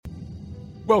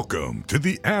Welcome to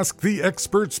the Ask the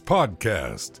Experts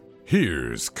podcast.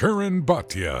 Here's Karan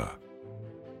Bhatia.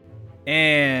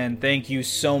 And thank you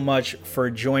so much for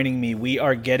joining me. We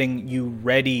are getting you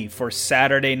ready for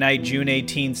Saturday night, June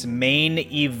 18th's main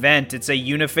event. It's a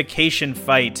unification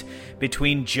fight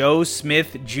between Joe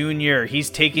Smith Jr. He's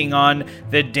taking on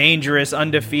the dangerous,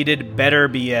 undefeated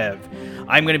Beterbiev.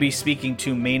 I'm going to be speaking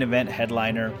to main event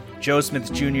headliner Joe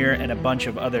Smith Jr. and a bunch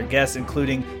of other guests,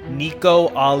 including Nico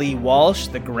Ali Walsh,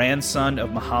 the grandson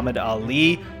of Muhammad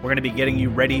Ali. We're going to be getting you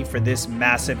ready for this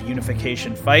massive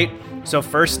unification fight. So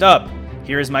first up,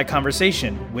 here is my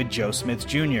conversation with Joe Smith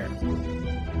Jr.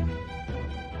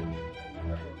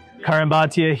 Karan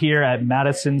Bhatia here at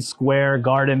Madison Square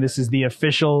Garden. This is the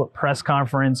official press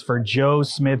conference for Joe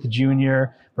Smith Jr.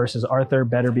 versus Arthur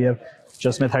Beterbiev.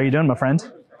 Joe Smith, how are you doing, my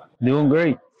friend? Doing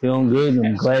great. Feeling good.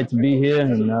 I'm glad to be here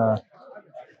and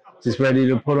just ready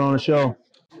to put on a show.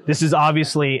 This is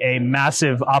obviously a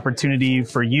massive opportunity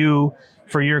for you,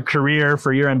 for your career,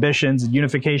 for your ambitions,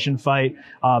 unification fight,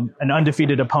 an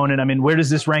undefeated opponent. I mean, where does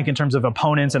this rank in terms of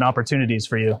opponents and opportunities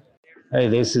for you? Hey,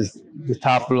 this is the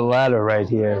top of the ladder right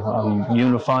here. I'm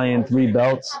unifying 3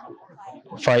 belts,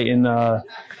 fighting one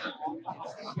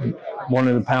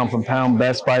of the pound-for-pound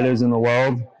best fighters in the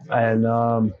world.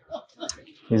 And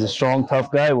he's a strong,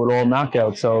 tough guy with all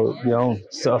knockouts. So, you know,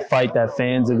 it's a fight that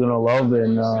fans are going to love,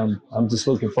 and I'm just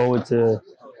looking forward to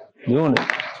doing it.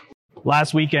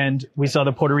 Last weekend, we saw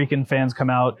the Puerto Rican fans come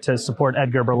out to support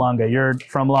Edgar Berlanga. You're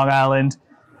from Long Island.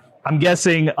 I'm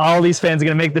guessing all these fans are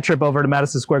going to make the trip over to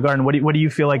Madison Square Garden. What do you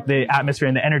feel like the atmosphere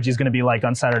and the energy is going to be like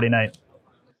on Saturday night?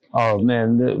 Oh,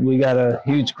 man, we got a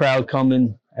huge crowd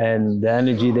coming, and the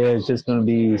energy there is just going to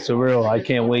be surreal. I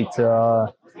can't wait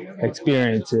to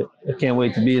experience it. I can't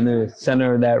wait to be in the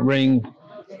center of that ring,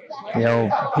 you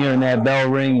know, hearing that bell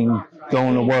ring and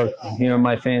going to work, hearing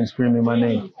my fans screaming my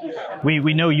name.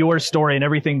 We know your story and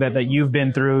everything that you've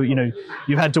been through. You know,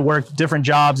 you've had to work different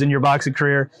jobs in your boxing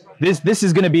career. This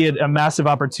is going to be a massive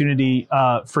opportunity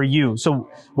for you. So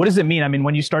what does it mean? I mean,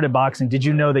 when you started boxing, did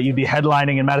you know that you'd be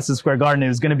headlining in Madison Square Garden? It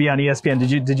was going to be on ESPN.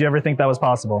 Did you ever think that was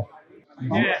possible?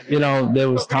 You know, there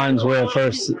was times where at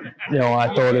first, you know, I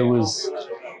thought it was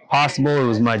possible. It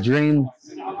was my dream.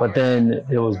 But then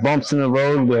there was bumps in the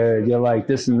road where you're like,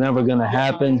 this is never going to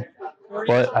happen.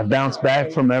 But I bounced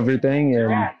back from everything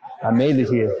and I made it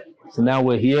here. So now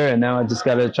we're here, and now I just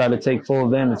got to try to take full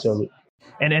advantage of it.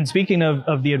 And speaking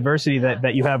of the adversity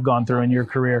that you have gone through in your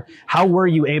career, how were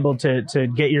you able to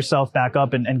get yourself back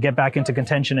up and get back into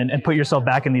contention and put yourself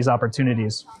back in these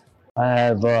opportunities? I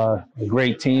have a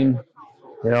great team.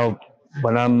 You know,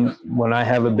 when I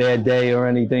have a bad day or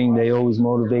anything, they always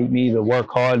motivate me to work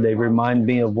hard. They remind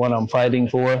me of what I'm fighting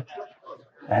for.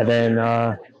 And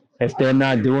then if they're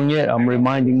not doing it, I'm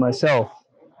reminding myself.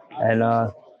 And,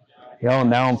 you know,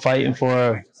 now I'm fighting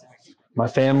for my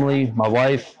family, my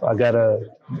wife. I got a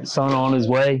son on his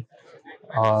way,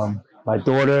 my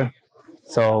daughter.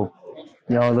 So,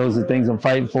 you know, those are things I'm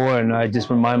fighting for. And I just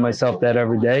remind myself that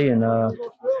every day. And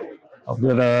I'm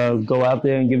going to go out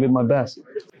there and give it my best.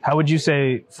 How would you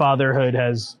say fatherhood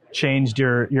has changed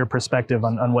your perspective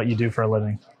on what you do for a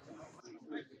living?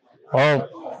 Well,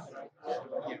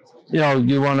 you know,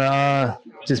 you want to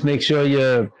just make sure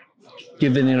you're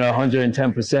giving it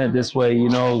 110%. This way, you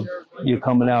know, you're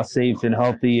coming out safe and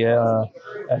healthy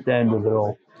at the end of it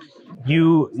all.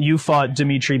 You fought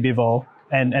Dimitri Bivol,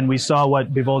 and we saw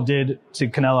what Bivol did to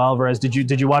Canelo Alvarez. Did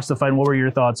you watch the fight? And what were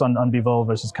your thoughts on Bivol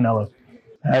versus Canelo?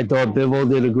 I thought Bivol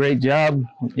did a great job.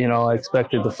 You know, I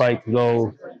expected the fight to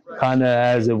go kind of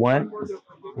as it went.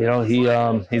 You know, he's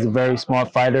a very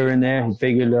smart fighter in there. He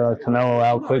figured Canelo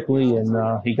out quickly, and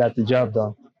he got the job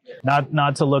done.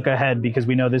 Not to look ahead, because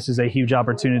we know this is a huge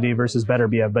opportunity versus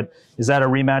Beterbiev, but is that a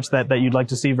rematch that you'd like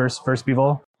to see versus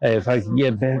Bivol? Hey, if I could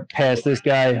get past this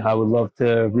guy, I would love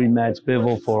to rematch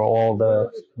Bivol for all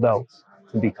the belts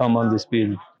to become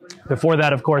undisputed. Before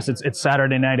that, of course, it's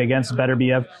Saturday night against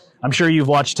Beterbiev. I'm sure you've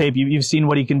watched tape. You've seen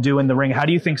what he can do in the ring. How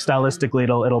do you think stylistically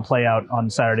it'll play out on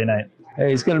Saturday night?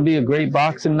 Hey, it's going to be a great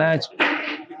boxing match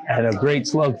and a great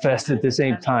slugfest at the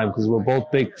same time, because we're both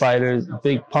big fighters,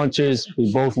 big punchers.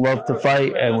 We both love to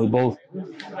fight, and we're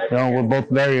both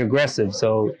very aggressive.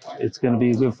 So it's going to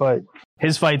be a good fight.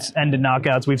 His fights end in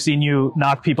knockouts. We've seen you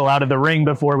knock people out of the ring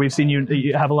before. We've seen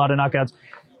you have a lot of knockouts.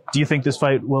 Do you think this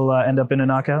fight will end up in a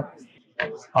knockout?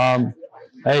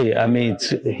 Hey, I mean,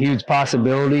 it's a huge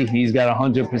possibility. He's got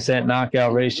 100%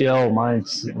 knockout ratio.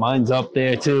 Mine's up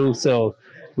there too. So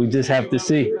we just have to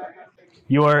see.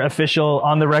 Your official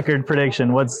on-the-record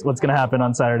prediction, what's going to happen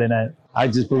on Saturday night? I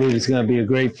just believe it's going to be a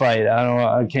great fight.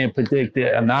 I can't predict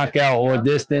a knockout or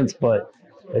distance, but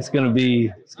it's gonna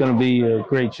be a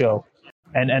great show.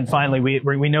 And finally,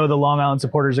 we know the Long Island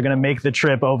supporters are going to make the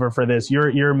trip over for this.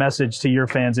 Your message to your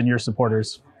fans and your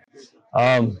supporters.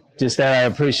 Just that I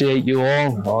appreciate you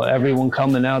all, everyone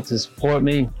coming out to support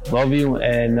me. Love you,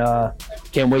 and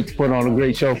can't wait to put on a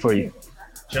great show for you.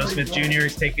 Joe Smith Jr.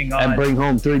 is taking on... And bring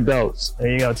home 3 belts.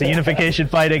 There you go. It's a unification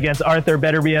fight against Arthur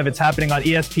Beterbiev. It's happening on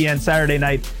ESPN Saturday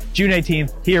night, June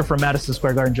 18th, here from Madison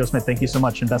Square Garden. Joe Smith, thank you so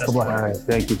much, and best of luck. All right,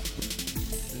 thank you.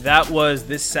 That was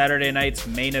this Saturday night's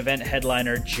main event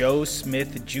headliner, Joe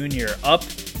Smith Jr. Up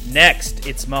next,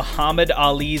 it's Muhammad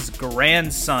Ali's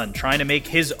grandson trying to make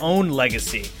his own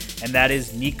legacy, and that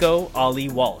is Nico Ali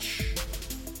Walsh.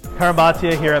 Karan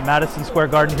Bhatia here at Madison Square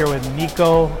Garden, here with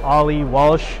Nico Ali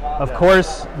Walsh. Of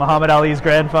course, Muhammad Ali's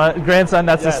grandson.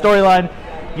 That's the storyline.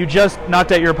 You just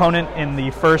knocked out your opponent in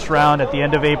the first round at the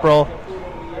end of April.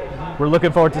 We're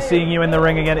looking forward to seeing you in the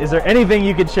ring again. Is there anything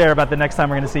you could share about the next time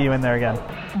we're going to see you in there again?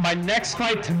 My next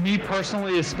fight, to me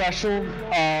personally, is special.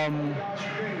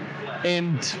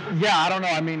 And yeah, I don't know.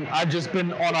 I mean, I've just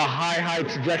been on a high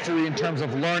trajectory in terms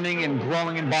of learning and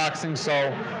growing in boxing. So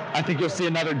I think you'll see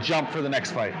another jump for the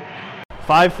next fight.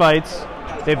 5 fights.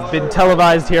 They've been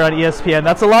televised here on ESPN.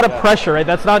 That's a lot of pressure, right?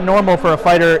 That's not normal for a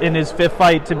fighter in his 5th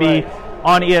fight to be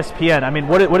on ESPN. I mean,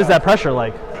 what is that pressure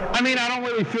like? I mean, I don't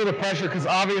really feel the pressure because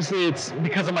obviously it's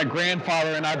because of my grandfather,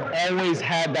 and I've always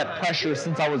had that pressure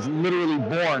since I was literally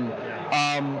born.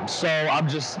 So I'm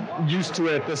just used to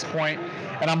it at this point,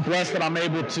 and I'm blessed that I'm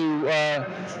able to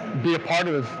be a part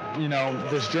of,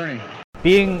 this journey.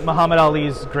 Being Muhammad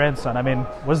Ali's grandson, I mean,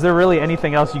 was there really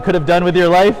anything else you could have done with your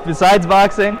life besides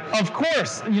boxing? Of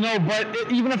course, but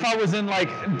even if I was in,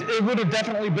 it would have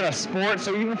definitely been a sport.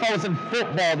 So even if I was in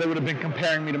football, they would have been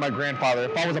comparing me to my grandfather.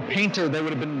 If I was a painter, they would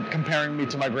have been comparing me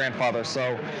to my grandfather.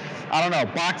 So, I don't know.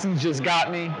 Boxing's just got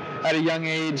me at a young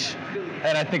age,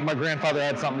 and I think my grandfather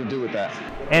had something to do with that.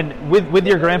 And with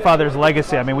your grandfather's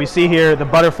legacy, I mean, we see here the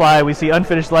butterfly, we see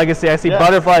unfinished legacy. I see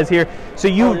butterflies here. So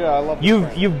you're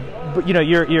with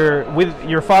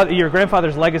your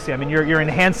grandfather's legacy. I mean, you're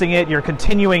enhancing it, you're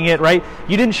continuing it, right?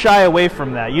 You didn't shy away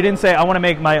from that. You didn't say, I want to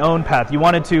make my own path. You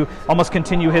wanted to almost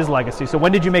continue his legacy. So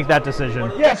when did you make that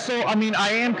decision? Yeah, so I mean,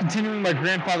 I am continuing my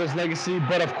grandfather's legacy,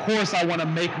 but of course I want to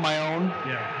make my own.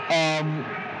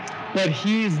 Yeah. But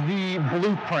he's the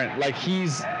blueprint.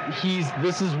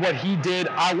 This is what he did.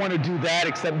 I want to do that,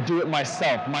 except do it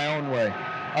myself, my own way.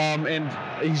 And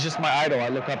he's just my idol. I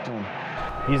look up to him.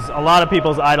 He's a lot of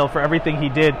people's idol for everything he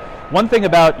did. One thing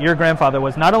about your grandfather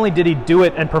was not only did he do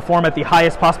it and perform at the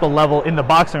highest possible level in the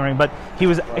boxing ring, but he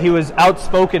was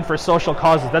outspoken for social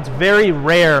causes. That's very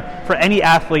rare for any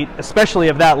athlete, especially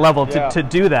of that level, to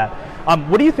do that.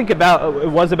 What do you think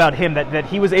about him that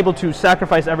he was able to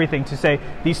sacrifice everything to say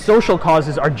these social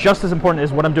causes are just as important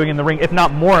as what I'm doing in the ring, if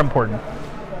not more important?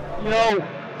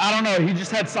 I don't know. He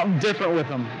just had something different with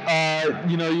him.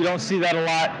 You don't see that a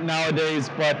lot nowadays,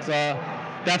 but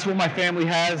that's what my family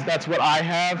has. That's what I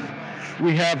have.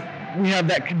 We have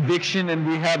that conviction, and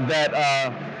we have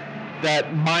that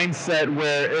mindset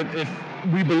where if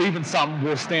we believe in something,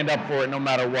 we'll stand up for it no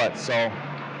matter what. So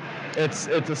it's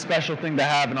a special thing to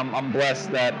have, and I'm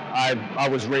blessed that I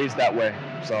was raised that way.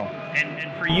 So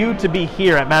and for you to be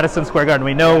here at Madison Square Garden,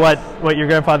 we know what your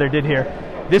grandfather did here.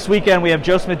 This weekend we have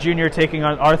Joe Smith Jr. taking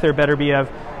on Arthur Beterbiev.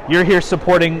 You're here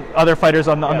supporting other fighters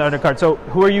on the undercard. So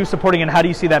who are you supporting, and how do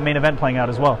you see that main event playing out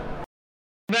as well?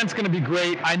 The event's going to be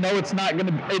great. I know it's not going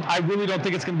to. I really don't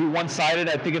think it's going to be one-sided.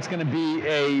 I think it's going to be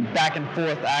a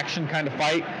back-and-forth action kind of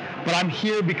fight. But I'm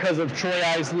here because of Troy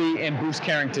Isley and Bruce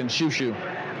Carrington, Shushu.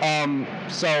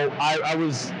 So I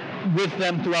was with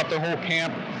them throughout the whole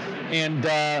camp, and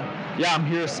I'm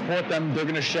here to support them. They're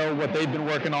going to show what they've been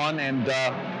working on, and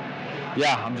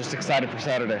I'm just excited for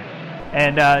Saturday.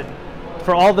 And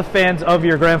for all the fans of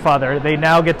your grandfather, they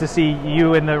now get to see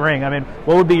you in the ring. I mean,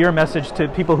 what would be your message to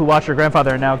people who watch your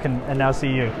grandfather and now see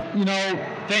you?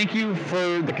 Thank you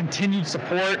for the continued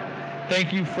support.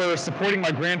 Thank you for supporting my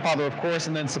grandfather, of course,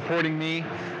 and then supporting me.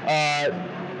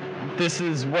 This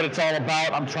is what it's all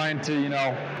about. I'm trying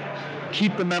to,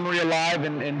 keep the memory alive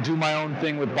and do my own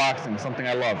thing with boxing, something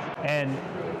I love. And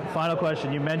final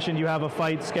question, you mentioned you have a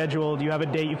fight scheduled, you have a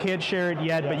date, you can't share it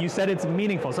yet, but you said it's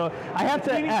meaningful. So I have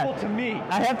to ask, to me.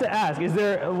 I have to ask, is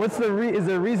there a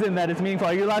reason that it's meaningful?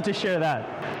 Are you allowed to share that?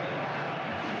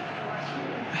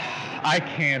 I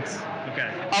can't. Okay.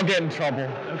 I'll get in trouble.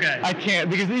 Okay. I can't,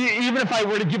 because even if I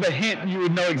were to give a hint, you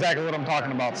would know exactly what I'm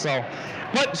talking about. So,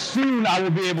 but soon I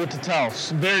will be able to tell.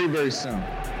 Very, very soon.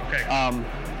 Okay.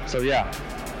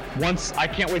 Once I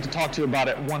can't wait to talk to you about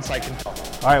it once I can talk.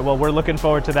 All right, well, we're looking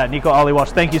forward to that. Nico Ali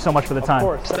Walsh, thank you so much for the time. Of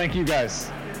course. Thank you, guys.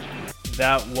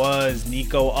 That was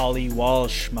Nico Ali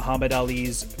Walsh, Muhammad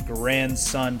Ali's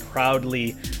grandson,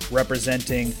 proudly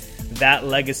representing that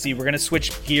legacy. We're going to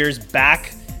switch gears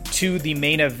back to the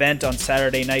main event on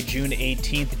Saturday night, June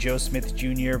 18th, Joe Smith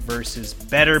Jr. versus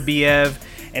Beterbiev.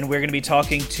 And we're going to be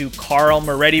talking to Carl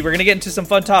Moretti. We're going to get into some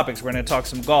fun topics. We're going to talk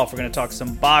some golf. We're going to talk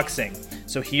some boxing.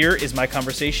 So here is my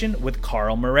conversation with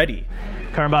Carl Moretti.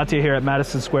 Karan Bhatia here at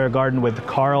Madison Square Garden with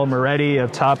Carl Moretti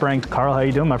of Top Ranked. Carl, how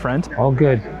you doing, my friend? All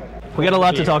good. We got a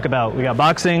lot to talk about. We got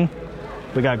boxing,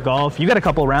 we got golf. You got a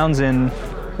couple rounds in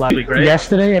last week, right?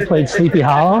 Yesterday I played Sleepy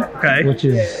Hollow, Okay. which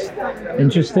is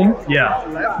interesting.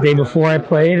 Yeah. Day before I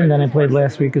played, and then I played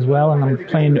last week as well, and I'm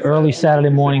playing early Saturday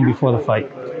morning before the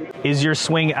fight. Is your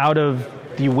swing out of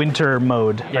the winter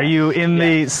mode? Are you in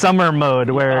the summer mode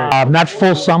where... Not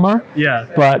full summer, yeah.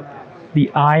 but the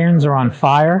irons are on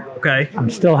fire. Okay. I'm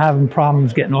still having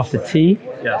problems getting off the tee,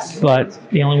 Yes. but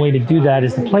the only way to do that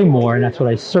is to play more, and that's what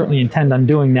I certainly intend on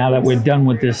doing now that we're done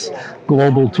with this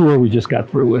global tour we just got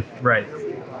through with. Right.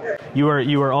 You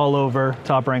were all over.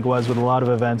 Top Rank was with a lot of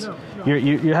events.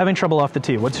 You're having trouble off the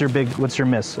tee. What's your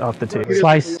miss off the tee?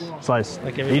 Slice.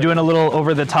 Are you doing a little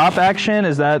over the top action?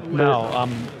 Is that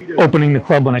Opening the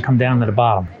club when I come down to the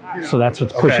bottom. So that's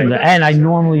what's pushing Okay. the. And I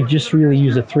normally just really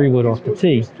use a 3-wood off the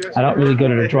tee. I don't really go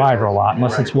to the driver a lot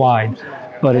unless it's wide.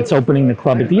 But it's opening the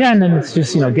club at the end, and it's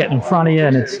just, getting in front of you,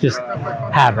 and it's just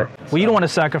habit. Well, you don't want to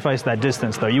sacrifice that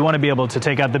distance, though. You want to be able to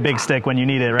take out the big stick when you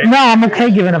need it, right? No, I'm okay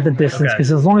giving up the distance Okay.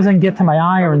 because as long as I can get to my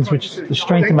irons, which is the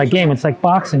strength of my game, it's like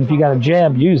boxing. If you got a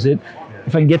jab, use it.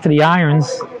 If I can get to the irons,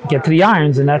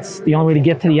 and that's the only way to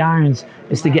get to the irons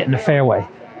is to get in the fairway.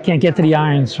 You can't get to the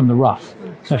irons from the rough.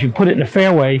 So if you put it in the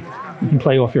fairway, you can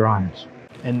play off your irons.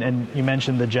 And you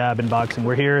mentioned the jab in boxing.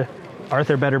 We're here,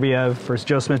 Arthur Beterbiev versus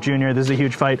Joe Smith Jr. This is a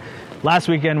huge fight. Last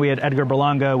weekend we had Edgar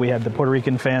Berlanga. We had the Puerto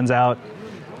Rican fans out.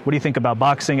 What do you think about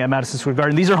boxing at Madison Square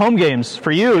Garden? These are home games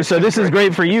for you, so this is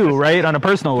great for you, right, on a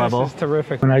personal level. This is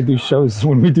terrific. When we do shows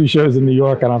in New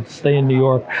York, I don't have to stay in New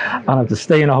York. I don't have to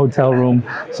stay in a hotel room.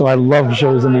 So I love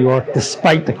shows in New York,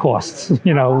 despite the costs.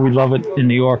 We love it in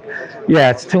New York. Yeah,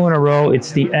 it's 2 in a row.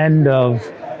 It's the end of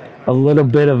a little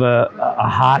bit of a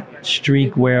hot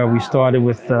streak where we started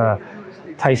with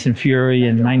Tyson Fury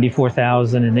and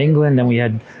 94,000 in England. Then we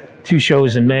had 2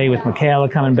 shows in May with Michaela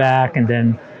coming back, and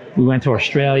then we went to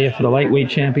Australia for the lightweight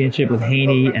championship with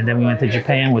Haney, and then we went to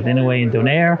Japan with Inoue and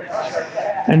Donaire.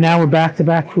 And now we're back to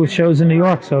back with shows in New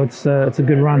York, so it's a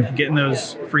good run. Getting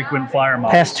those frequent flyer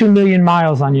miles. Passed 2 million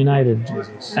miles on United,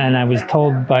 and I was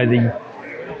told by the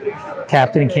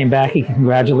captain, he came back, he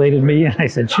congratulated me, and I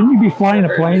said, shouldn't you be flying a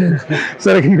plane?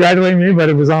 Instead of congratulating me, but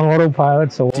it was on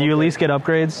autopilot. So do you at least get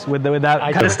upgrades with that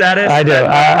kind of status? I do.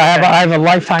 I have a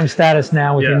lifetime status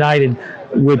now with United,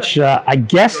 which I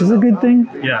guess is a good thing.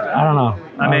 Yeah. I don't know.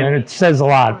 I mean, it says a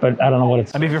lot, but I don't know what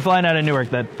it's. I mean, if you're flying out of Newark,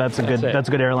 that's a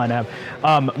good airline to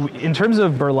have. In terms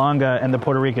of Berlanga and the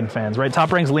Puerto Rican fans, right?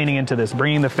 Top Rank's leaning into this,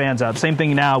 bringing the fans out. Same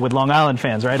thing now with Long Island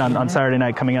fans, right? On Saturday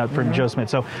night coming out for Joe Smith.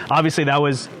 So obviously that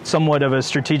was somewhat of a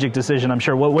strategic decision, I'm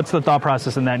sure. What's the thought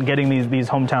process in that and getting these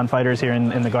hometown fighters here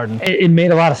in the Garden? It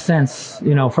made a lot of sense.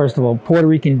 First of all, Puerto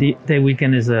Rican Day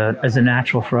Weekend is a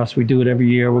natural for us. We do it every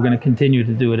year. We're going to continue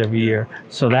to do it every year.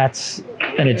 So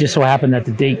and it just so happened that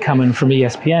the date coming from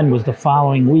ESPN was the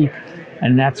following week,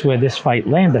 and that's where this fight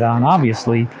landed on,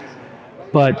 obviously.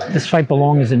 But this fight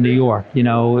belongs in New York.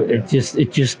 It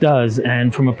just does.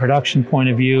 And from a production point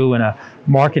of view and a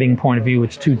marketing point of view,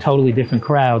 it's 2 totally different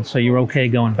crowds. So you're okay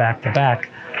going back to back,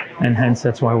 and hence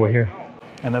that's why we're here.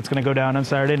 And that's going to go down on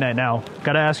Saturday night. Now,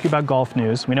 got to ask you about golf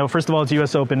news. We know, first of all, it's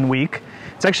U.S. Open week.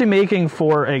 It's actually making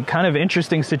for a kind of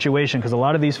interesting situation because a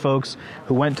lot of these folks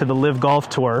who went to the Live Golf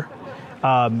Tour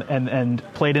and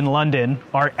played in London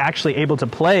are actually able to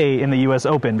play in the U.S.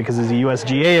 Open because it's a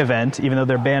USGA event. Even though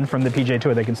they're banned from the PGA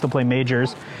Tour, they can still play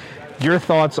majors. Your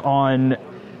thoughts on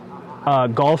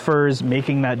golfers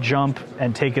making that jump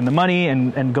and taking the money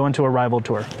and going to a rival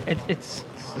tour? It's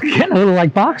getting a little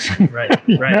like boxing.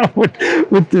 Right.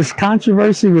 with this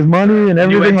controversy with money and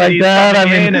everything like that. I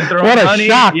mean, what a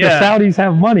shock. Yeah. The Saudis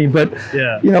have money. But,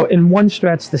 in one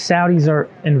stretch, the Saudis are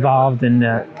involved in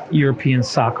European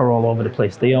soccer all over the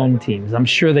place. They own teams. I'm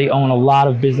sure they own a lot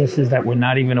of businesses that we're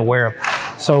not even aware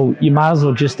of. So you might as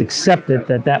well just accept it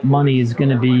that money is going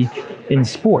to be in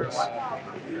sports.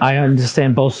 I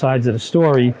understand both sides of the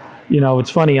story. It's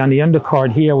funny. On the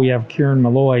undercard here, we have Kieran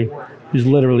Malloy, who's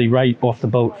literally right off the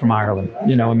boat from Ireland.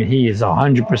 He is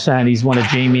 100%. He's one of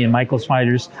Jamie and Michael's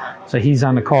fighters. So he's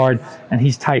on the card, and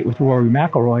he's tight with Rory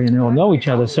McIlroy, and they'll know each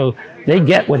other. So they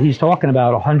get what he's talking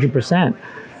about 100%.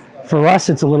 For us,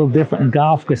 it's a little different in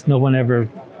golf because no one ever,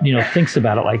 thinks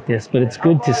about it like this. But it's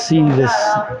good to see this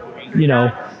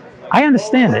I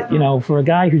understand it. For a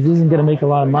guy who isn't going to make a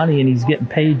lot of money and he's getting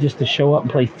paid just to show up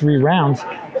and play 3 rounds,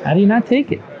 how do you not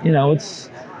take it?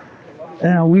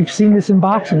 We've seen this in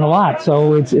boxing a lot,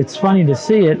 so it's funny to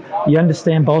see it. You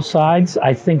understand both sides.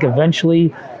 I think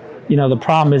eventually, the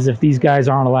problem is if these guys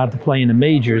aren't allowed to play in the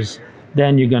majors,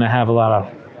 then you're going to have a lot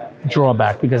of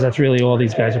drawback, because that's really all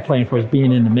these guys are playing for, is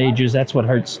being in the majors. That's what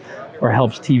hurts or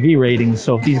helps TV ratings.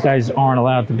 So if these guys aren't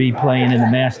allowed to be playing in the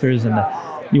Masters and the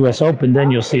U.S. Open,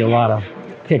 then you'll see a lot of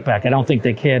kickback. I don't think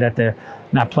they care that they're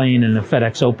not playing in the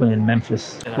FedEx Open in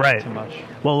Memphis. Right. Too much.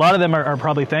 Well, a lot of them are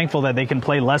probably thankful that they can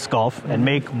play less golf and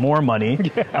make more money.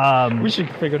 We should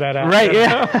figure that out. Right,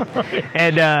 yeah.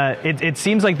 And it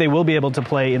seems like they will be able to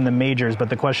play in the majors,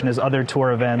 but the question is other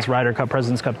tour events, Ryder Cup,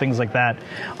 President's Cup, things like that.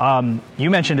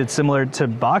 You mentioned it's similar to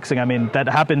boxing. I mean, that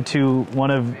happened to one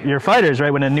of your fighters,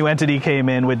 right, when a new entity came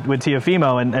in with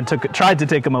Teofimo and tried to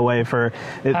take him away for...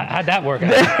 How'd that work out?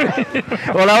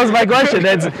 Well, that was my question.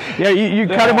 You're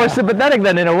kind of more sympathetic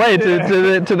then, in a way,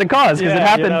 to the cause, because it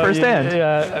happened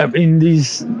firsthand. I mean,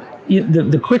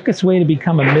 the quickest way to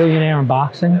become a millionaire in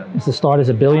boxing is to start as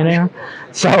a billionaire.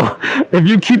 So if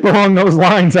you keep along those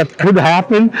lines, that could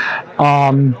happen.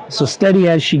 So steady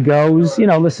as she goes.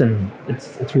 Listen,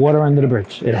 it's water under the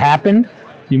bridge. It happened.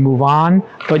 You move on,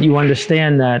 but you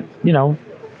understand that,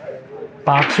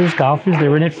 boxers, golfers,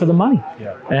 they're in it for the money.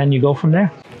 Yeah. And you go from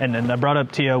there. And I brought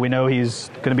up Teo. We know he's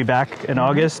going to be back in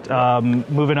August.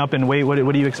 Moving up in weight, what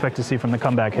do you expect to see from the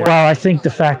comeback here? Well, I think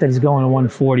the fact that he's going to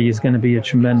 140 is going to be a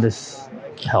tremendous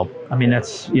help. I mean,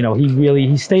 that's,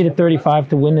 he stayed at 35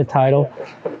 to win the title.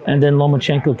 And then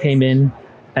Lomachenko came in.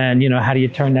 And, how do you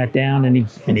turn that down? And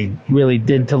he really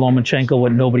did to Lomachenko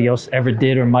what nobody else ever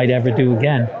did or might ever do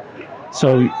again.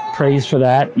 So praise for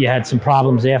that. You had some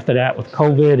problems after that with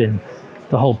COVID and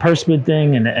the whole purse bid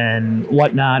thing and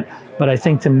whatnot. But I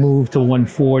think to move to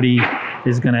 140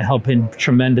 is going to help him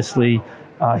tremendously.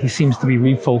 He seems to be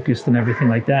refocused and everything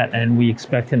like that, and we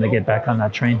expect him to get back on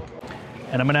that train.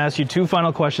 And I'm going to ask you 2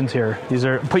 final questions here. These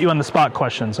are put you on the spot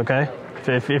questions, okay?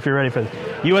 If you're ready for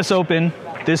this. U.S. Open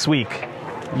this week.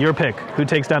 Your pick. Who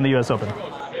takes down the U.S. Open?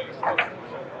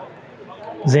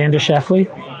 Xander Schauffele.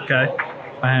 Okay.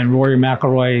 And Rory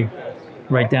McIlroy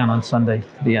right down on Sunday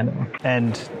to the end of it.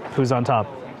 And who's on top?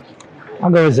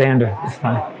 I'll go with Xander this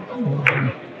time.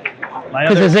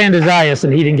 Because it's Xander Zayas,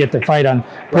 and he didn't get to fight on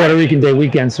Puerto Rican Day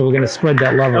weekend, so we're going to spread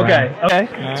that love around. Okay.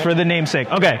 It's for the namesake.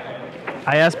 Okay.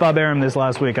 I asked Bob Arum this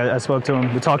last week. I spoke to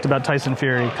him. We talked about Tyson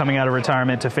Fury coming out of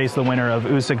retirement to face the winner of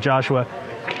Usyk Joshua.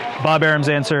 Bob Arum's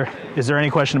answer, is there any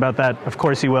question about that? Of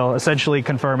course he will, essentially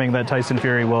confirming that Tyson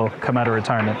Fury will come out of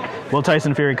retirement. Will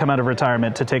Tyson Fury come out of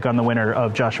retirement to take on the winner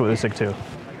of Joshua Usyk too?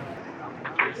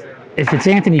 If it's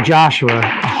Anthony Joshua,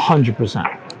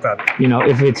 100%.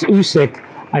 If it's Usyk,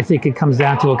 I think it comes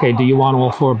down to, okay, do you want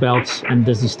all 4 belts, and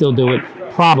does he still do it?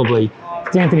 Probably. If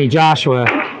it's Anthony Joshua,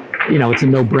 it's a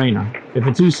no-brainer. If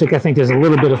it's Usyk, I think there's a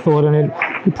little bit of thought in it.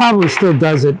 He probably still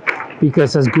does it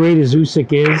because as great as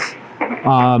Usyk is,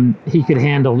 he could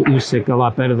handle Usyk a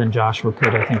lot better than Joshua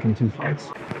could, I think, in 2 fights.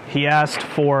 He asked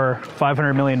for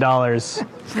 $500 million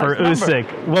for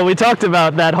Usyk. Well, we talked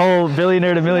about that whole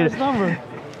billionaire to millionaire. Number.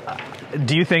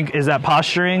 Do you think, is that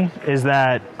posturing? Is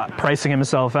that pricing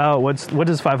himself out? What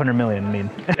does $500 million mean?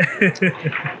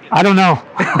 I don't know.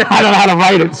 I don't know how to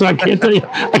write it, so I can't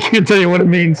tell you what it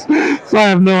means. So I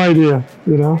have no idea,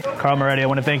 Carl Moretti, I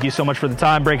want to thank you so much for the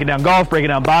time, breaking down golf, breaking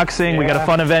down boxing. Yeah. We got a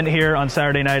fun event here on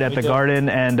Saturday night at the Garden,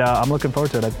 and I'm looking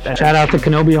forward to it. Shout out to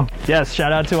Canobio. Yes,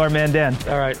 shout out to our man, Dan.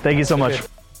 All right. Thank you so much.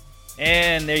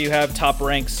 And there you have Top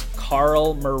Rank's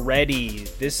Carl Moretti.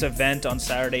 This event on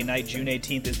Saturday night, June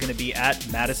 18th, is going to be at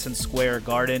Madison Square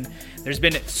Garden. There's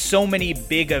been so many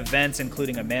big events,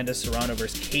 including Amanda Serrano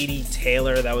versus Katie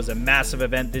Taylor. That was a massive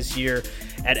event this year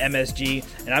at MSG.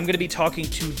 And I'm going to be talking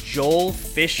to Joel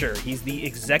Fisher. He's the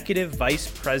Executive Vice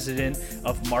President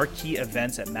of Marquee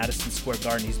Events at Madison Square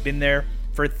Garden. He's been there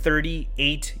for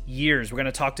 38 years. We're going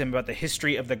to talk to him about the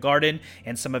history of the Garden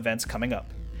and some events coming up.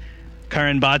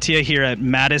 Karan Bhatia here at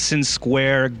Madison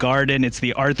Square Garden. It's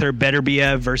the Arthur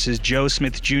Beterbiev versus Joe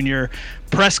Smith Jr.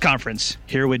 press conference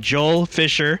here with Joel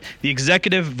Fisher, the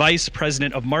Executive Vice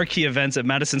President of Marquee Events at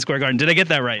Madison Square Garden. Did I get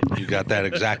that right? You got that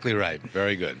exactly right.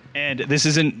 Very good. And this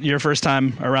isn't your first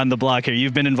time around the block here.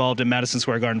 You've been involved in Madison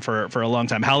Square Garden for a long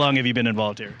time. How long have you been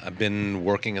involved here? I've been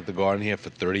working at the Garden here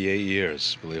for 38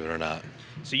 years, believe it or not.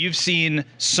 So you've seen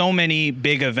so many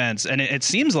big events, and it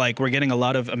seems like we're getting a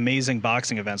lot of amazing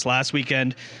boxing events. Last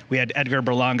weekend, we had Edgar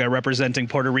Berlanga representing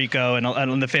Puerto Rico, and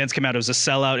when the fans came out, it was a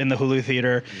sellout in the Hulu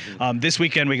Theater. This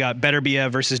weekend, we got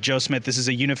Beterbiev versus Joe Smith. This is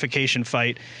a unification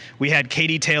fight. We had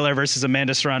Katie Taylor versus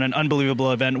Amanda Serrano, an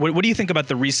unbelievable event. What do you think about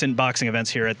the recent boxing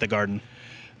events here at the Garden?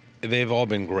 They've all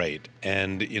been great.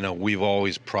 And, we've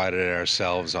always prided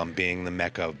ourselves on being the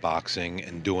mecca of boxing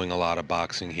and doing a lot of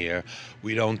boxing here.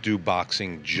 We don't do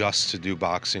boxing just to do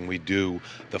boxing. We do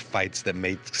the fights that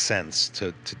make sense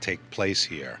to take place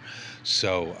here.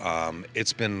 So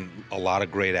it's been a lot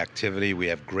of great activity. We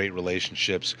have great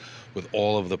relationships with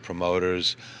all of the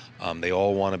promoters. They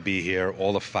all want to be here.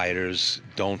 All the fighters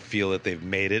don't feel that they've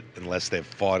made it unless they've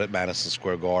fought at Madison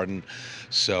Square Garden.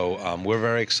 So we're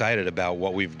very excited about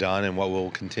what we've done and what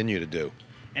we'll continue to do.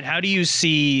 And how do you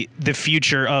see the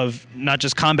future of not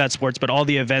just combat sports, but all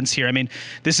the events here? I mean,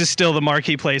 this is still the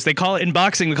marquee place. They call it, in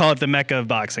boxing, we call it the mecca of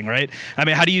boxing, right? I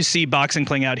mean, how do you see boxing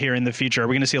playing out here in the future? Are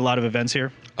we going to see a lot of events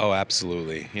here? Oh,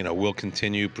 absolutely. We'll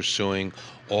continue pursuing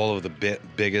all of the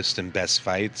biggest and best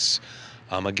fights.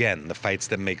 Again, the fights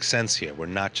that make sense here. We're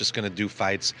not just going to do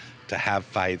fights to have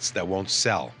fights that won't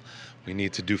sell. We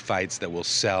need to do fights that will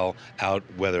sell out,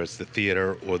 whether it's the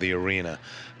theater or the arena.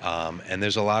 And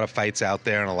there's a lot of fights out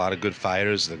there and a lot of good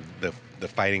fighters. The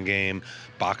fighting game,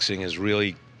 boxing has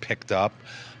really picked up.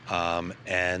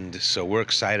 And so we're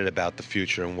excited about the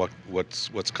future and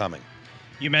what's coming.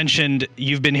 You mentioned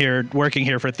you've been here, working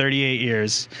here for 38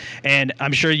 years, and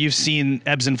I'm sure you've seen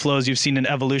ebbs and flows. You've seen an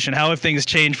evolution. How have things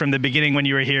changed from the beginning when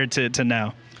you were here to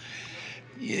now?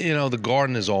 The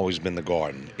Garden has always been the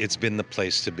Garden. It's been the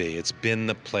place to be. It's been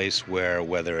the place where,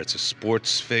 whether it's a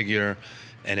sports figure,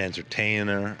 an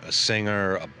entertainer, a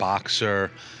singer, a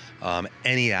boxer,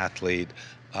 any athlete,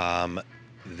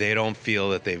 they don't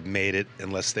feel that they've made it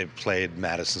unless they've played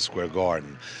Madison Square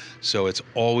Garden. So it's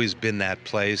always been that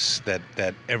place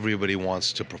that everybody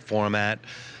wants to perform at.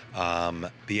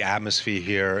 The atmosphere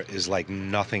here is like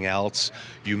nothing else.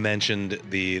 You mentioned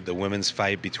the women's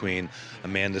fight between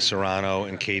Amanda Serrano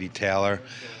and Katie Taylor.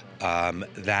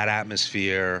 That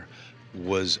atmosphere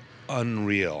was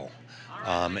unreal.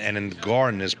 And in the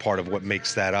Garden is part of what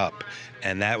makes that up.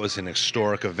 And that was an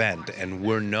historic event. And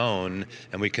we're known,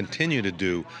 and we continue to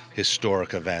do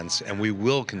historic events, and we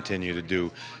will continue to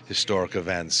do historic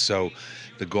events. So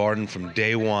the Garden from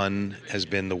day one has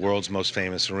been the world's most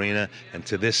famous arena, and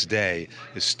to this day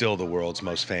is still the world's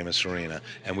most famous arena.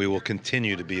 And we will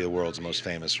continue to be the world's most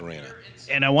famous arena.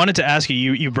 And I wanted to ask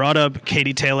you brought up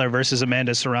Katie Taylor versus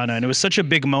Amanda Serrano, and it was such a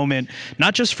big moment,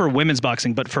 not just for women's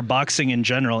boxing, but for boxing in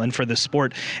general and for the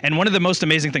sport. And one of the most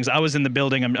amazing things, I was in the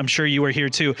building, I'm sure you were here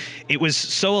too, it was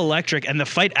so electric, and the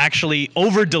fight actually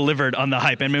over-delivered on the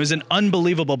hype. I mean, it was an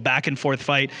unbelievable back-and-forth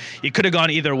fight. It could have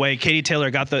gone either way. Katie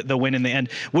Taylor got the win in the end.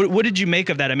 What did you make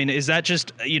of that? I mean, is that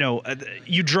just,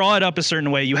 you draw it up a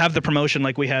certain way, you have the promotion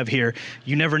like we have here,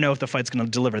 you never know if the fight's going to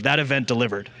deliver. That event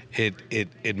delivered.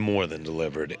 It more than delivered.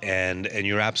 And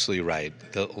you're absolutely right.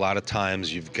 A lot of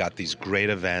times you've got these great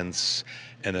events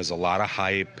and there's a lot of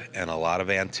hype and a lot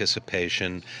of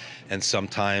anticipation, and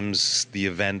sometimes the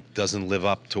event doesn't live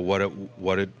up to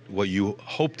what you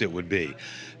hoped it would be.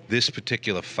 This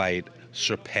particular fight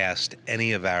surpassed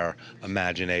any of our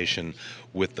imagination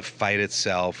with the fight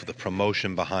itself, the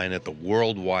promotion behind it, the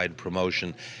worldwide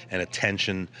promotion and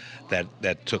attention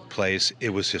that took place. It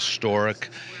was historic.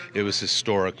 It was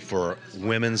historic for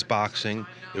women's boxing.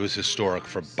 It was historic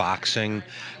for boxing.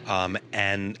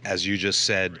 And as you just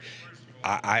said,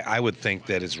 I would think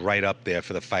that it's right up there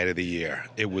for the fight of the year.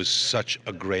 It was such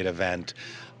a great event.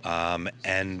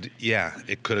 And yeah,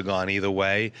 it could have gone either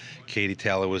way. Katie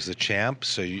Taylor was the champ,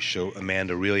 so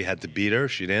Amanda really had to beat her.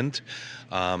 She didn't.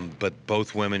 But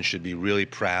both women should be really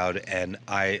proud. And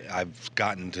I've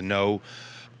gotten to know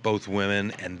both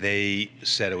women, and they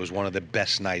said it was one of the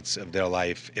best nights of their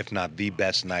life, if not the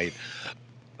best night,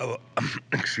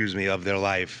 of their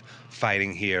life,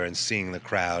 fighting here and seeing the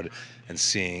crowd and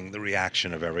seeing the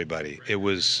reaction of everybody. It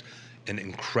was an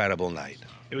incredible night.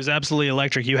 It was absolutely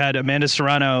electric. You had Amanda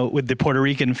Serrano with the Puerto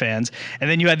Rican fans, and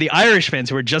then you had the Irish fans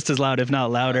who were just as loud, if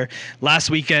not louder. Last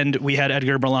weekend, we had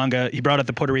Edgar Berlanga. He brought out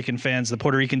the Puerto Rican fans. The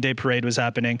Puerto Rican Day Parade was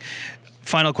happening.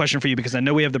 Final question for you, because I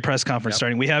know we have the press conference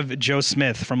starting. We have Joe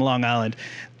Smith from Long Island.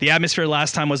 The atmosphere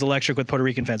last time was electric with Puerto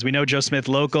Rican fans. We know Joe Smith,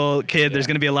 local kid. Yeah. There's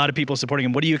going to be a lot of people supporting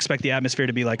him. What do you expect the atmosphere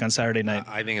to be like on Saturday night?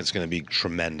 I think it's going to be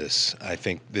tremendous. I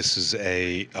think this is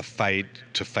a fight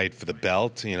to fight for the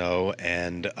belt,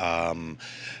 and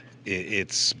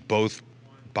it's both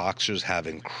boxers have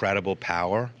incredible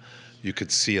power. You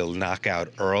could see a knockout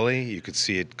early. You could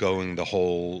see it going the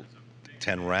whole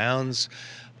 10 rounds.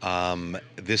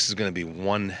 This is going to be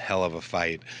one hell of a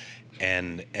fight.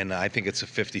 And I think it's a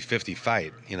 50-50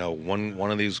 fight. You know,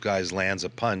 one of these guys lands a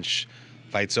punch,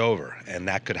 fight's over, and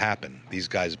that could happen. These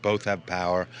guys both have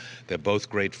power. They're both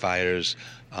great fighters.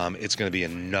 It's going to be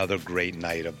another great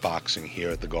night of boxing here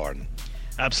at the Garden.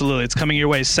 Absolutely. It's coming your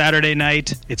way Saturday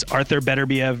night. It's Arthur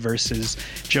Beterbiev versus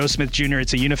Joe Smith Jr.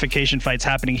 It's a unification fight. It's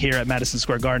happening here at Madison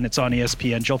Square Garden. It's on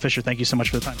ESPN. Joel Fisher, thank you so much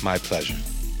for the time. My pleasure.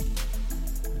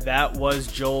 That was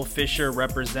Joel Fisher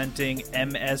representing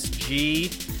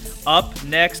MSG. Up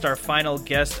next, our final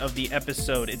guest of the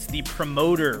episode. It's the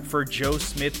promoter for Joe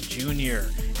Smith Jr.,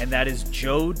 and that is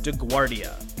Joe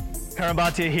DeGuardia. Karan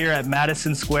Bhatia here at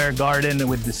Madison Square Garden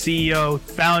with the CEO,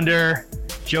 founder,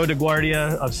 Joe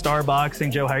DeGuardia of Star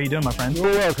Boxing. Joe, how are you doing, my friend?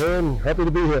 Doing well, Karan. Happy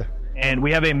to be here. And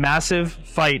we have a massive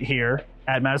fight here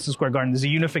at Madison Square Garden. This is a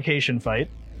unification fight.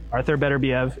 Arthur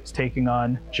Beterbiev is taking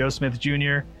on Joe Smith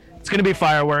Jr. It's going to be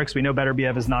fireworks. We know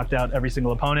Beterbiev has knocked out every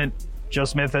single opponent. Joe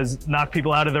Smith has knocked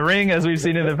people out of the ring, as we've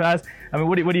seen in the past. I mean,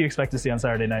 what do you expect to see on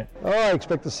Saturday night? Oh, I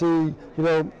expect to see,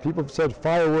 people have said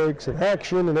fireworks and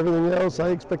action and everything else. I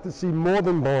expect to see more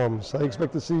than bombs. I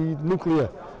expect to see nuclear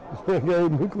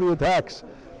attacks.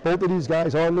 Both of these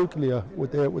guys are nuclear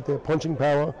with their punching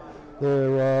power,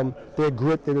 their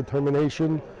grit, their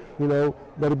determination.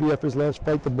 Beterbiev, his last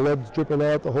fight, the blood's dripping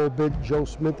out the whole bit. Joe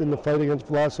Smith in the fight against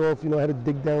Vlasov, had to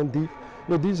dig down deep.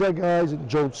 These are guys that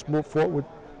Joe Smith fought with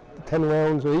 10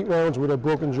 rounds or 8 rounds with a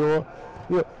broken jaw.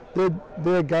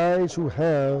 They're guys who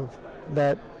have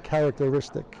that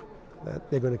characteristic that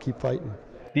they're going to keep fighting.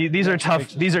 These are tough.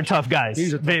 These are tough guys,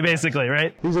 basically,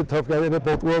 right? These are tough guys. They're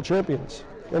both world champions,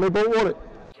 and they both won it.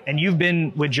 And you've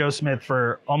been with Joe Smith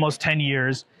for almost 10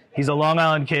 years. He's a Long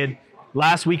Island kid.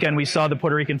 Last weekend, we saw the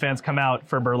Puerto Rican fans come out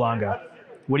for Berlanga.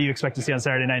 What do you expect to see on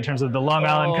Saturday night in terms of the Long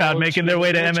Island crowd making their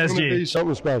way to MSG? It's going to be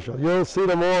something special. You'll see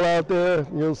them all out there.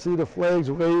 You'll see the flags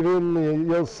waving.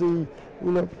 You'll see,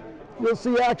 you'll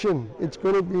see action. It's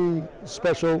going to be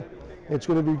special. It's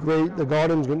going to be great. The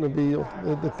Garden's going to be,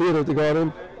 the theater at the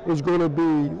Garden is going to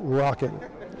be rocking.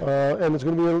 And it's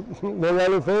going to be Long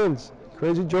Island fans.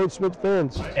 Crazy Joe Smith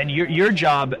fans. And your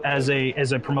job as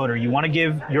a promoter, you want to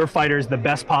give your fighters the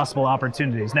best possible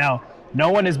opportunities. Now, no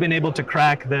one has been able to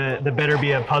crack the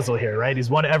Beterbiev puzzle here, right? He's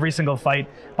won every single fight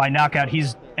by knockout.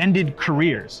 He's ended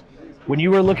careers. When you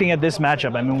were looking at this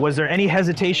matchup, I mean, was there any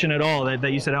hesitation at all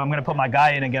that you said, I'm going to put my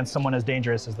guy in against someone as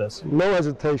dangerous as this? No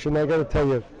hesitation. I got to tell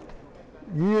you,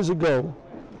 years ago,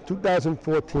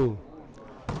 2014,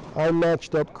 I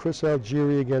matched up Chris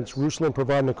Algieri against Ruslan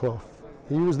Provodnikov.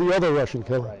 He was the other Russian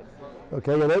killer. Right.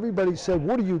 Okay, and everybody said,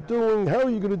 what are you doing? How are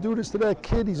you going to do this to that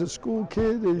kid? He's a school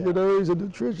kid, and, he's a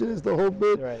nutritionist, the whole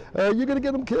bit. Right. You're going to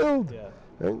get him killed. Yeah.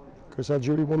 And Chris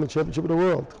Algieri won the championship of the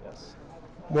world. Yes.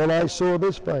 When I saw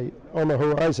this fight on the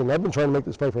horizon, I've been trying to make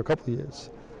this fight for a couple of years.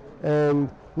 And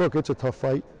look, it's a tough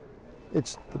fight.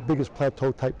 It's the biggest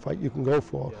plateau type fight you can go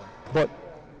for. Yeah. But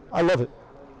I love it.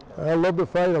 I love the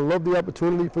fight. I love the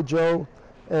opportunity for Joe.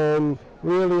 And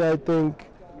really, I think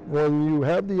when you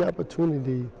have the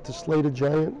opportunity to slay the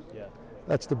giant,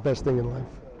 that's the best thing in life.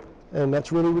 And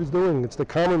that's really what he's doing. It's the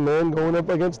common man going up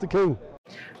against the king.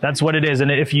 That's what it is. And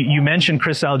if you mentioned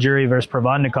Chris Algieri versus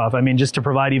Provodnikov, I mean, just to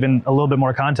provide even a little bit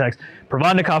more context,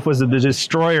 Provodnikov was the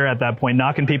destroyer at that point,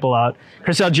 knocking people out.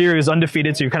 Chris Algieri was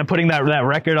undefeated, so you're kind of putting that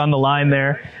record on the line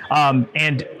there.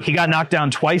 And he got knocked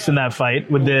down twice in that fight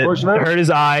with hurt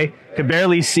his eye, could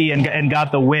barely see, and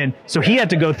got the win. So he had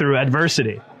to go through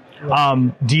adversity.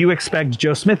 Do you expect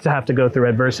Joe Smith to have to go through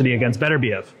adversity against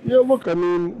Beterbiev? Yeah, look, I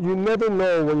mean, you never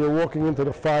know when you're walking into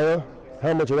the fire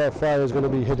how much of that fire is going to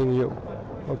be hitting you.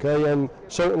 Okay, and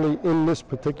certainly in this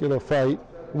particular fight,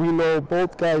 we know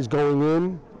both guys going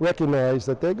in recognize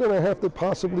that they're going to have to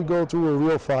possibly go through a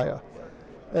real fire.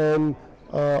 And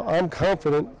I'm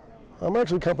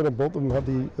actually confident both of them have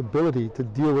the ability to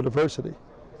deal with adversity.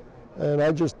 And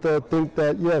I just think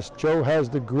that, yes, Joe has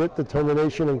the grit,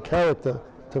 determination, and character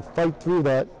to fight through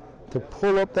that, to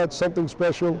pull up that something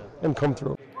special and come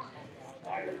through.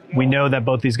 We know that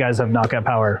both these guys have knockout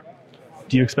power.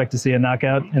 Do you expect to see a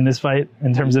knockout in this fight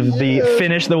in terms of the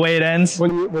finish, the way it ends?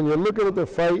 When you're looking at the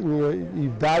fight and you're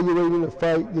evaluating the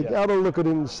fight, you gotta look at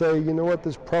it and say, you know what,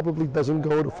 this probably doesn't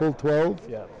go to full 12.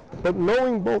 Yeah. But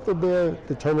knowing both of their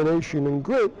determination and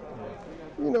grit,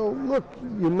 look,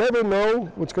 you never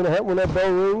know what's gonna happen when that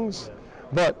bell rings,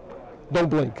 but don't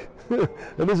blink. And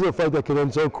this is a fight that can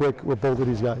end so quick with both of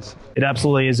these guys. It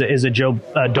absolutely is a Joe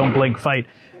don't blink fight.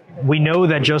 We know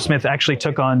that Joe Smith actually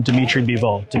took on Dimitri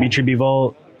Bivol. Dimitri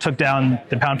Bivol took down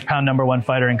the pound-for-pound #1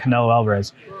 fighter in Canelo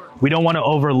Alvarez. We don't want to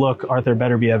overlook Arthur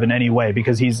Beterbiev in any way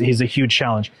because he's a huge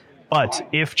challenge. But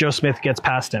if Joe Smith gets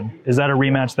past him, is that a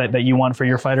rematch that you want for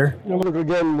your fighter? Look,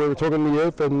 again, we're talking the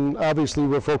if, and obviously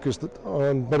we're focused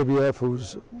on Beterbiev,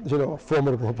 who's, a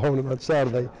formidable opponent on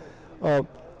Saturday.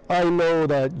 I know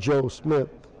that Joe Smith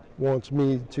wants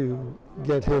me to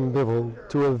get him Bivol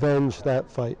to avenge that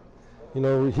fight.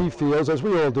 He feels, as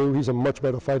we all do, he's a much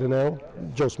better fighter now,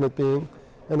 Joe Smith being,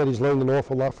 and that he's learned an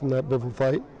awful lot from that Bivol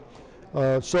fight.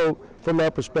 So from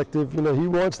that perspective, he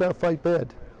wants that fight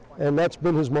bad. And that's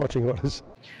been his marching orders.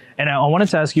 And I wanted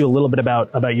to ask you a little bit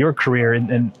about your career,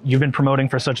 and you've been promoting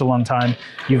for such a long time.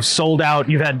 You've sold out.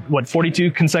 You've had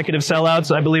 42 consecutive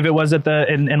sellouts, I believe it was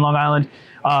in Long Island.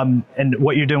 And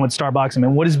what you're doing with Star Boxing,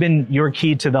 and what has been your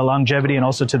key to the longevity and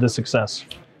also to the success?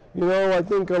 I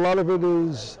think a lot of it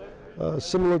is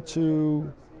similar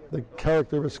to the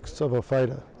characteristics of a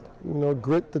fighter.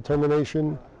 Grit,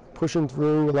 determination, pushing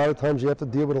through. A lot of times you have to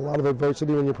deal with a lot of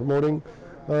adversity when you're promoting.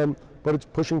 But it's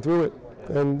pushing through it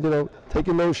and,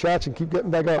 taking those shots and keep getting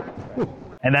back up.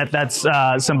 And that's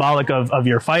symbolic of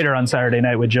your fighter on Saturday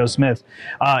night with Joe Smith.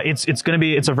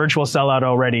 It's a virtual sellout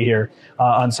already here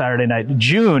on Saturday night.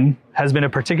 June has been a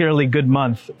particularly good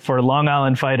month for Long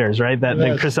Island fighters, right?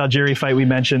 The Chris Algieri fight we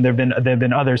mentioned, there've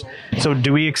been others. So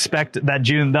do we expect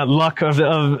that luck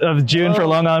of June for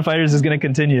Long Island fighters is going to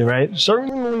continue, right?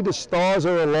 Certainly the stars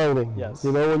are aligning. Yes.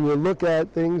 When you look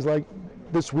at things like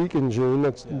this week in June,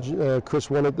 Chris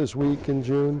won it this week in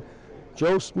June.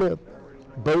 Joe Smith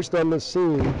burst on the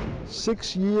scene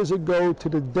 6 years ago to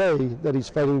the day that he's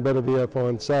fighting Beterbiev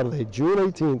on Saturday. June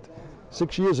 18th,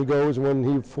 6 years ago is when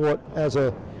he fought as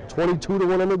a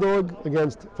 22-1 underdog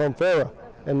against Fonfara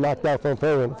and knocked out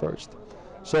Fonfara in the first.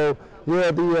 So,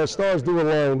 the stars do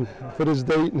align for this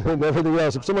date and everything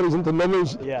else. If somebody's into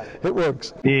numbers, it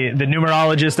works. The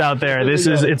numerologist out there,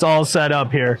 it's all set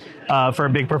up here for a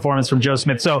big performance from Joe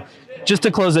Smith. So just to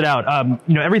close it out,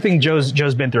 everything Joe's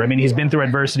been through. I mean, he's been through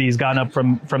adversity. He's gotten up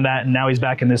from that, and now he's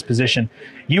back in this position.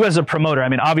 You as a promoter, I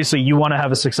mean, obviously you want to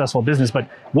have a successful business, but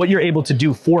what you're able to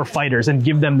do for fighters and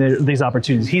give them these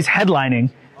opportunities. He's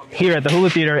headlining here at the Hula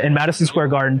Theater in Madison Square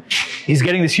Garden. He's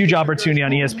getting this huge opportunity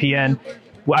on ESPN.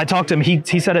 I talked to him.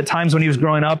 He said at times when he was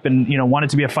growing up and wanted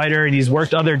to be a fighter, and he's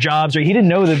worked other jobs, or he didn't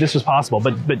know that this was possible.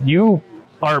 But you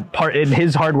are part in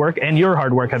his hard work, and your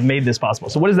hard work have made this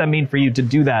possible. So what does that mean for you to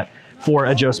do that for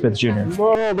a Joe Smith Jr.?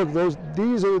 Well, look,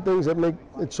 these are the things that make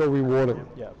it so rewarding.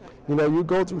 Yeah. You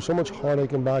go through so much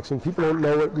heartache in boxing. People don't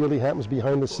know what really happens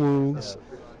behind the scenes,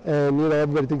 and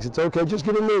everybody thinks it's okay. Just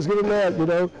get in this, get in that,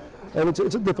 And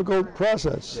it's a difficult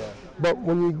process. Yeah. But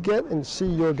when you get and see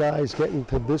your guys getting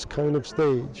to this kind of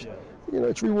stage,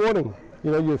 it's rewarding.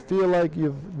 You feel like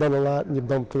you've done a lot, and you've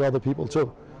done for other people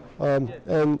too. And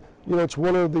it's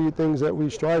one of the things that we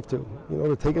strive to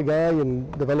take a guy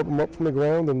and develop him up from the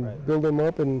ground and build him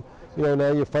up. And,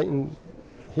 now you're fighting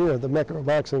here, the Mecca of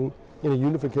boxing, in a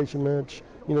unification match,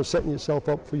 setting yourself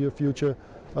up for your future.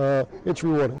 It's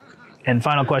rewarding. And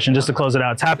final question, just to close it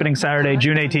out. It's happening Saturday,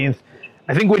 June 18th.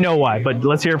 I think we know why, but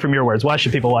let's hear it from your words. Why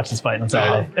should people watch this fight on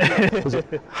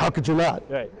Saturday? How could you not?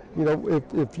 Right.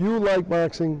 If you like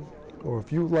boxing, or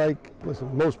if you like,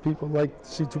 most people like to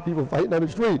see two people fighting on the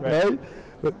street, right?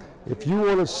 But if you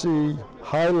want to see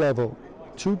high level,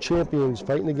 two champions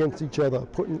fighting against each other,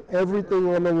 putting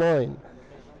everything on the line,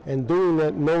 and doing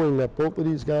that knowing that both of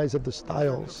these guys have the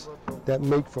styles that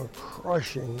make for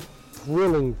crushing,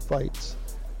 thrilling fights,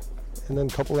 and then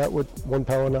couple that with one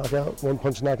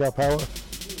punch knockout power,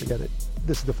 forget it.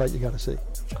 This is the fight you got to see.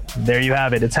 There you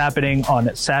have it. It's happening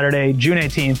on Saturday, June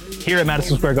 18th, here at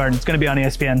Madison Square Garden. It's going to be on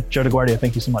ESPN. Joe DeGuardia,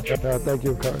 thank you so much. Thank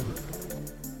you, Karen.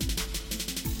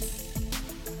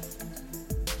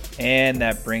 And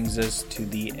that brings us to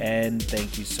the end.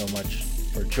 Thank you so much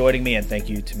for joining me, and thank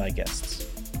you to my guests.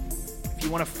 If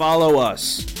you want to follow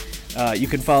us, you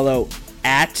can follow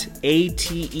at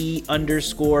ATE_podcast.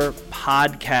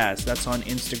 That's on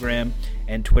Instagram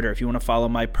and Twitter. If you want to follow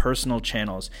my personal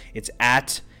channels, it's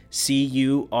at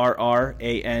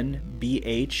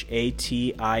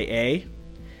CURRANBHATIA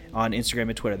on Instagram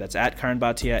and Twitter. That's at Karan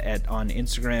Bhatia on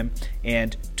Instagram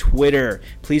and Twitter.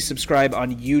 Please subscribe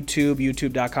on YouTube,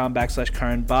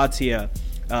 youtube.com/Karan Bhatia.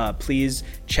 Please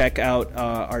check out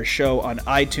our show on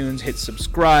iTunes. Hit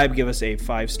subscribe. Give us a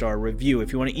 5-star review.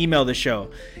 If you want to email the show,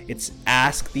 it's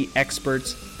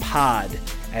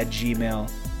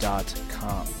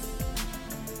asktheexpertspod@gmail.com.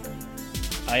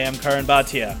 I am Karan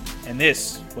Bhatia, and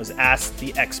this was Ask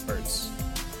the Experts.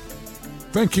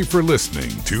 Thank you for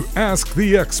listening to Ask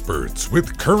the Experts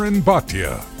with Karan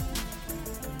Bhatia.